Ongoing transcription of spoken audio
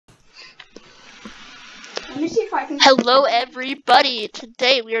Let me see if I can. Hello everybody!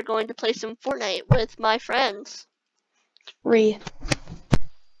 Today we are going to play some Fortnite with my friends. Why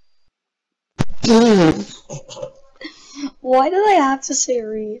did I have to say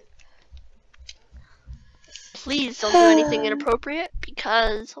Ree? Please don't do anything inappropriate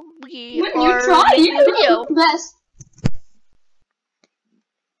because we When are you try, making a video. Best.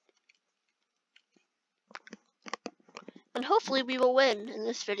 And hopefully we will win in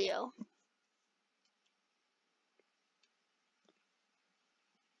this video.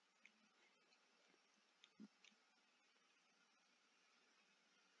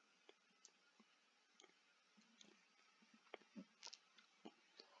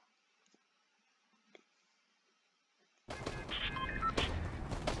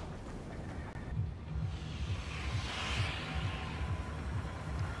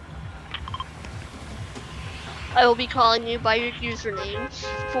 I will be calling you by your usernames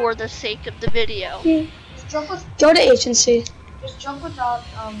for the sake of the video. Go to agency. Just jump without,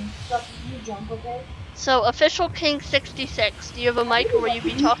 you jump, okay? So, Official King 66, do you have a mic or will you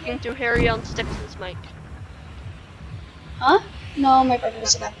be talking through Harry on Styx's mic? Huh? No, my brother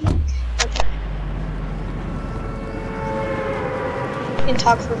doesn't have mic. Okay. You can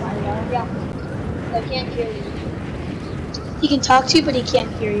talk for Mario. Yeah. I can't hear you. He can talk to you, but he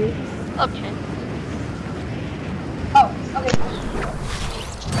can't hear you. Okay. Oh, okay.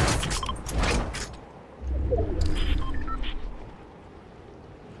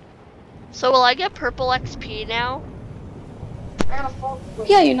 So will I get purple XP now I got a phone.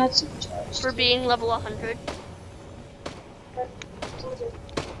 Yeah, you're not supercharged. for being level 100?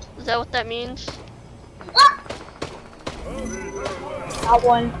 Is that what that means? Got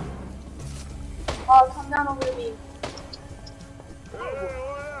one. Oh, come down over to me.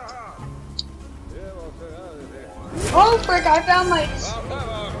 Oh, frick, I found my...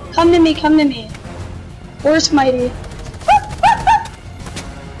 Come to me, come to me. Where's Mighty?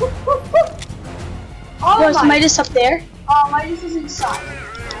 Oh, Was Midas up there? Midas is inside.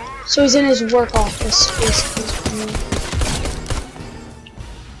 So he's in his work office, basically.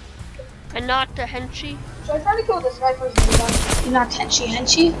 I knocked a Henchy. Should I try to kill this guy first? You're not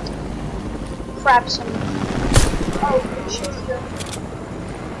Henchy. Crap, someone. Oh, shit.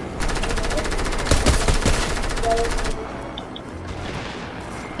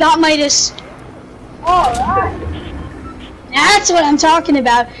 Got Midas. Alright. That's what I'm talking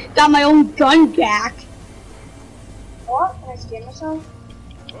about. Got my own gun back. What? Can I scan myself?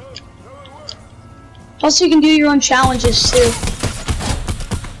 Also, you can do your own challenges too.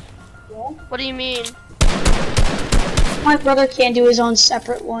 Yeah. What do you mean? My brother can't do his own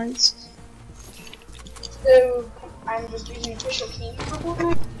separate ones. So, I'm just using official team for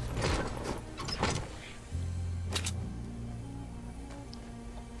Fortnite.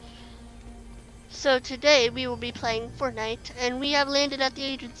 So today we will be playing Fortnite and we have landed at the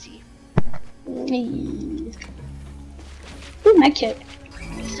agency. Ooh, medkit.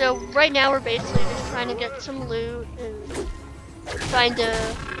 So right now we're basically just trying to get some loot and trying to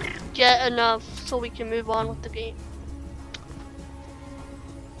get enough so we can move on with the game.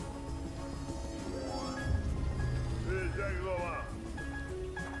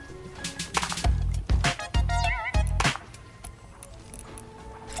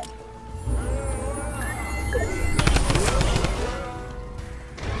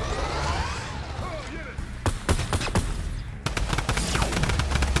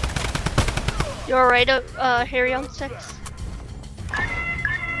 You alright, Harry on 6?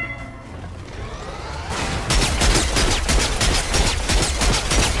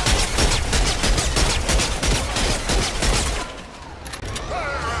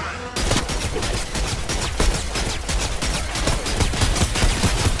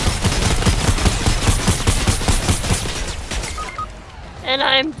 And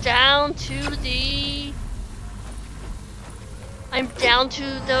I'm down to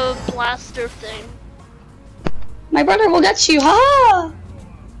the blaster thing. My brother will get you, ha!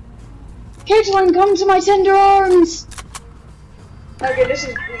 Caitlin, come to my tender arms! Okay, this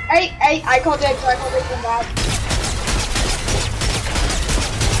is... Hey, I called it, from that.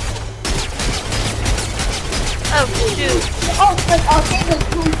 Oh shoot. Oh, okay,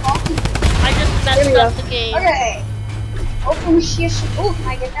 I just messed up the game. Okay. Oh, shit. Oh, can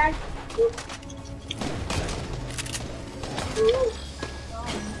I get that? Ooh.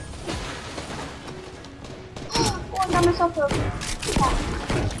 Oh, I got myself a...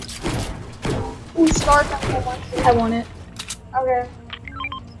 Ooh, start. I want it. Okay.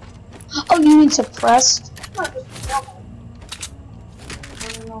 Oh, you mean suppressed?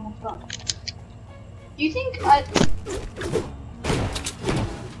 Do you think I...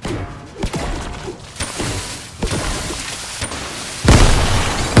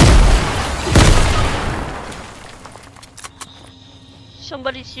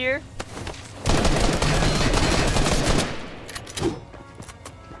 somebody's here.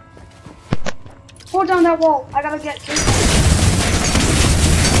 Hold down that wall. I gotta get Caitlin.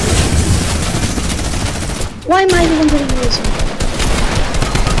 Why am I the one getting laser?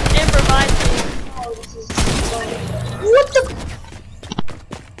 Improvise. Oh, this is What the?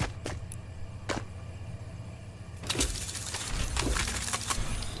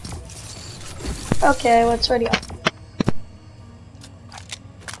 Okay, what's ready up?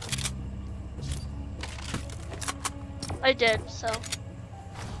 I did, so.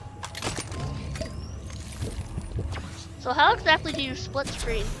 So how exactly do you split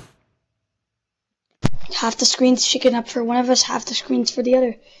screen? Half the screen's shaken up for one of us, half the screen's for the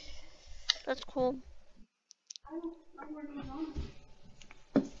other. That's cool.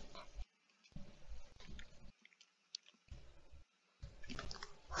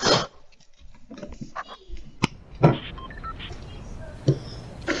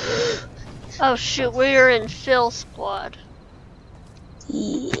 Oh shoot, we're in Phil's squad.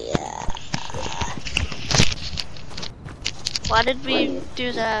 Yeah. Why did we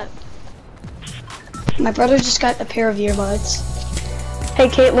do that? My brother just got a pair of earbuds. Hey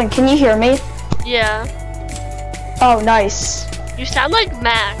Caitlin, can you hear me? Yeah. Oh, nice. You sound like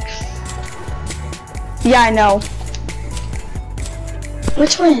Max. Yeah, I know.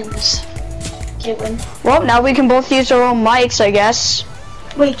 Which ones? Caitlin. Well, now we can both use our own mics, I guess.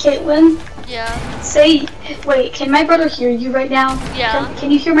 Wait, Caitlin? Yeah. Wait, can my brother hear you right now? Yeah.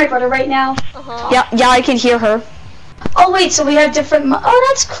 Can you hear my brother right now? Uh-huh. Yeah, I can hear her. Oh, wait, so we have different oh,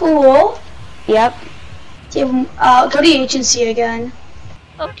 that's cool. Yep. Okay, go to the agency again.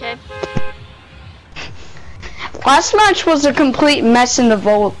 Okay. Last match was a complete mess in the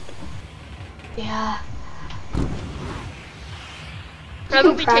vault. Yeah.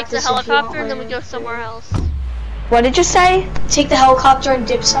 Probably take the practice if you want helicopter and then we later. go somewhere else. What did you say? Take the helicopter and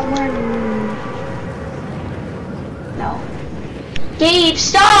dip somewhere? No. Gabe,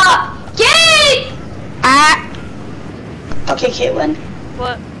 stop! Gabe! Ah! Okay, Caitlin.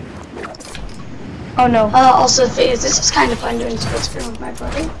 What? Oh no. Also, this is kind of fun doing split screen with my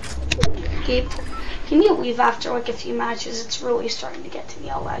brother. Gabe, can you leave after like a few matches? It's really starting to get to me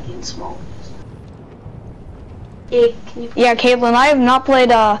all laggy and small. Gabe, can you? Yeah, Caitlin, I have not played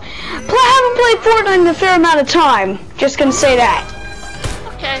haven't played Fortnite in a fair amount of time. Just gonna say that.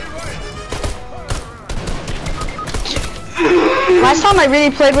 Okay. Last time I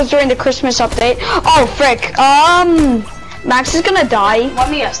really played was during the Christmas update. Oh frick. Max is gonna die. Let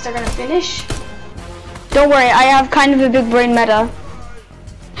me guess, they're gonna finish? Don't worry, I have kind of a big brain meta.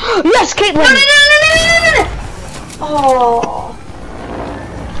 Yes, Caitlin! No! Oh.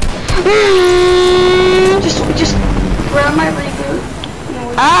 Just grab my reboot.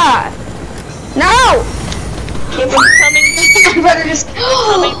 No, no! Caitlin. Coming. My brother just.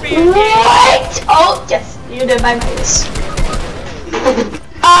 Coming for your What? Oh, yes, you did my minus.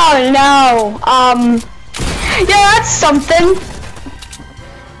 Oh no. Yeah, that's something.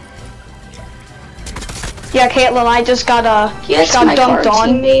 Yeah, Caitlin, I just got dumped on.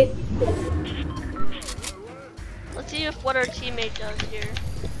 Teammate. Let's see if what our teammate does here.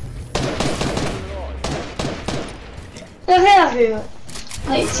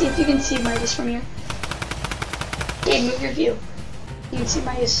 Wait, see if you can see Midas from here. Okay, move your view. You can see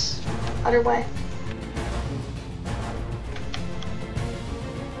Midas other way.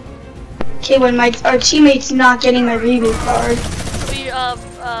 Okay, when our teammate's not getting my reboot card. We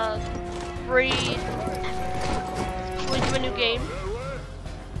should we do a new game?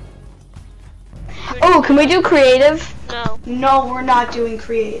 Oh, can we do creative? No. No, we're not doing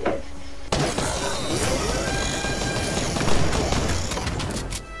creative.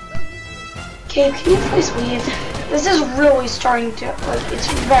 Okay, can you please leave? This is really starting to, like, it's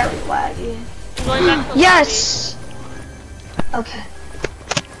very laggy. Going back to Yes! Okay.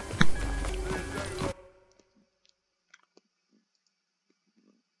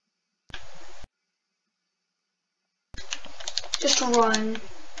 Just run.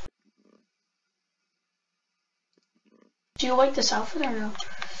 Do you like this outfit or no?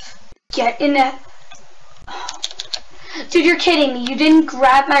 Get in that. Dude, you're kidding me. You didn't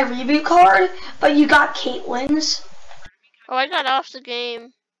grab my reboot card, but you got Caitlin's. Oh, I got off the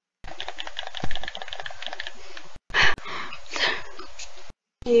game.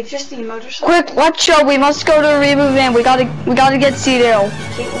 Dave, just the emote or something. Quick, let's show. We must go to a reboot van. We gotta get Cedar.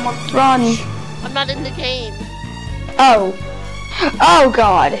 Run. I'm not in the game. Oh. Oh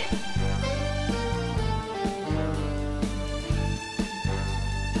God.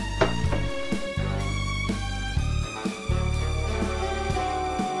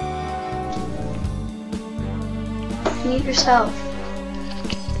 Mute yourself.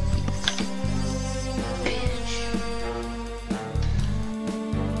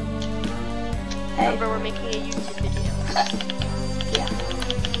 remember we're making a YouTube video. Yeah.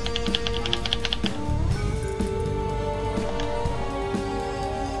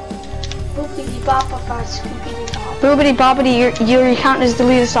 Boopity boppa scoopity bop. Boobity boppity, your account is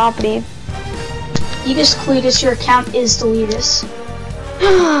deleted soppity. Yeetus Cletus, your account is deletus.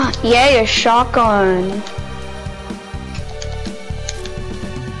 Yay, a shotgun.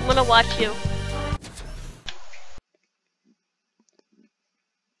 I'm gonna watch you.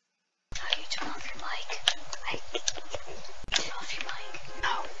 How do you turn off your mic? Turn off your mic.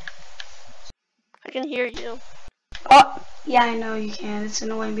 No. I can hear you. Oh, Yeah, I know you can. It's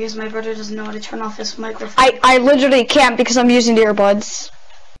annoying because my brother doesn't know how to turn off his microphone. I literally can't because I'm using the earbuds.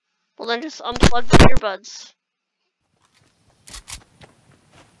 Well then just unplug the earbuds.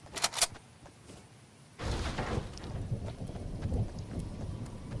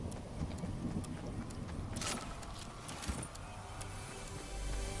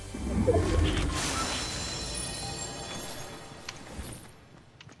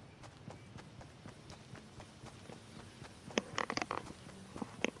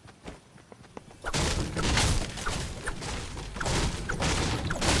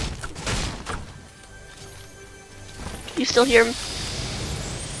 You still hear me?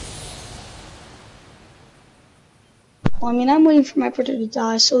 Well, I mean, I'm waiting for my brother to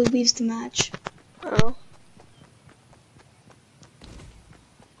die, so he leaves the match. Oh.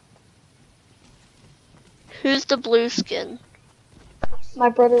 Who's the blue skin? My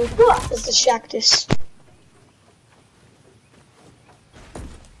brother is the Shactus.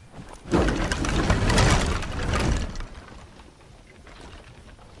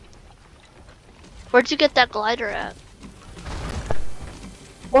 Where'd you get that glider at?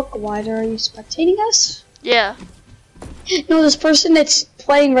 What glider are you spectating us? Yeah. No, this person that's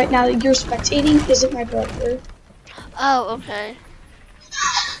playing right now that you're spectating isn't my brother. Oh, okay.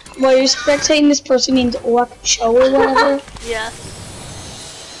 Well, you're spectating this person named Ork Cho or whatever. Yeah.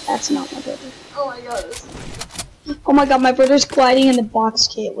 That's not my brother. Oh my god. Oh my god, my brother's gliding in the box,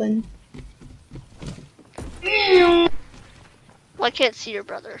 Caitlin. Well, I can't see your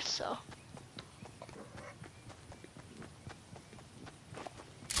brother, so.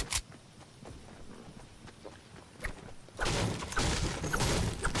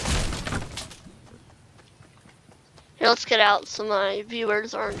 Here, let's get out so my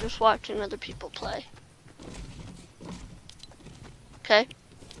viewers aren't just watching other people play. Okay.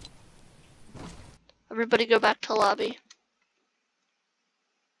 Everybody go back to lobby.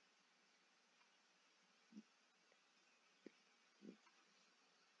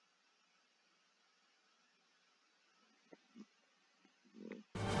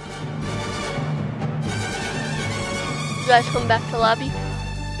 You guys come back to lobby.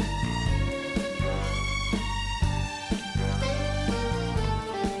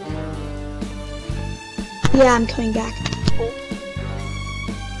 Yeah, I'm coming back. Cool.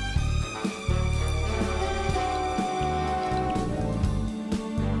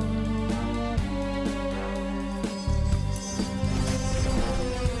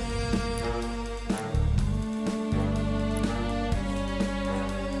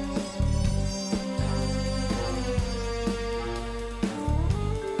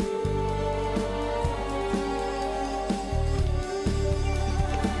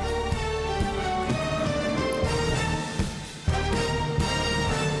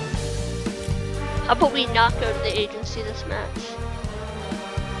 How about we not go to the agency this match?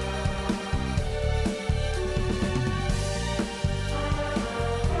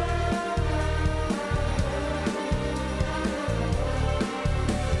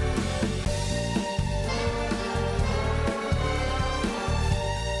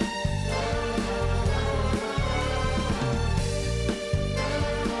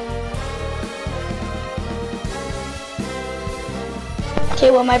 Okay,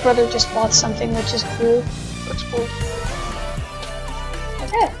 well, my brother just bought something, which is cool. That's cool.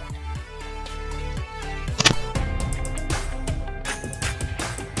 Okay.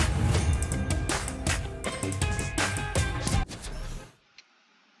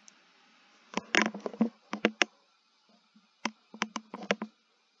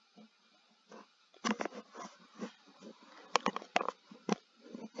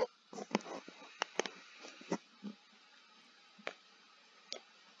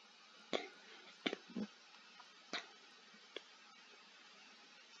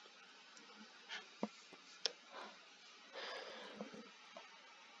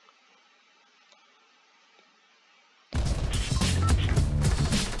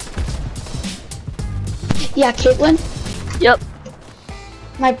 Yeah, Caitlin? Yep.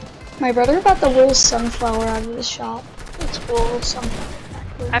 My brother bought the little sunflower out of the shop. That's cool.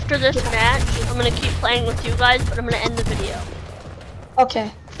 Sunflower. After this match, I'm gonna keep playing with you guys, but I'm gonna end the video.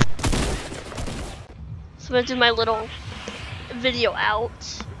 Okay. So I'm gonna do my little video out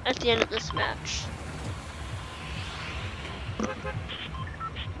at the end of this match.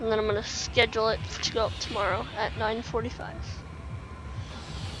 And then I'm gonna schedule it to go up tomorrow at 9:45.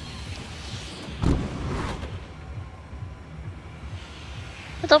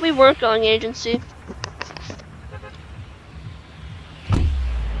 I thought we weren't going agency.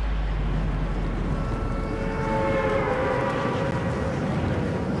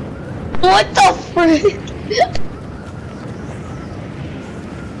 What the frick?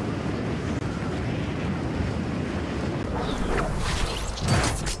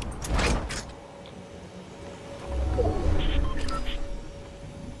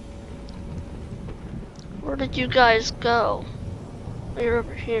 Where did you guys go? Oh, you're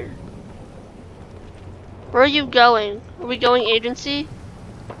over here. Where are you going? Are we going agency?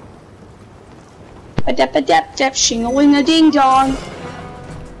 A dep a dep dep shingling a ding dong.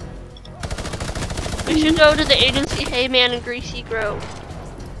 We should go to the agency Hayman and Greasy Grove.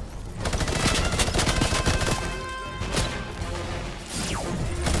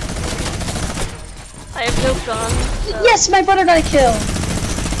 I have no guns. So. Yes, my brother got a kill.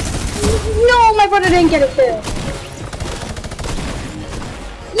 No, my brother didn't get a kill.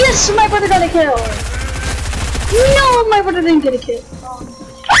 Yes, my brother got a kill. No, my brother didn't get a kill.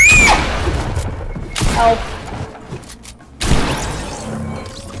 Help.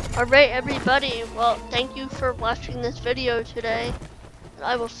 Alright everybody, well thank you for watching this video today. And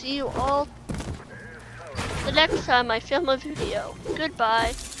I will see you all the next time I film a video.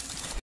 Goodbye.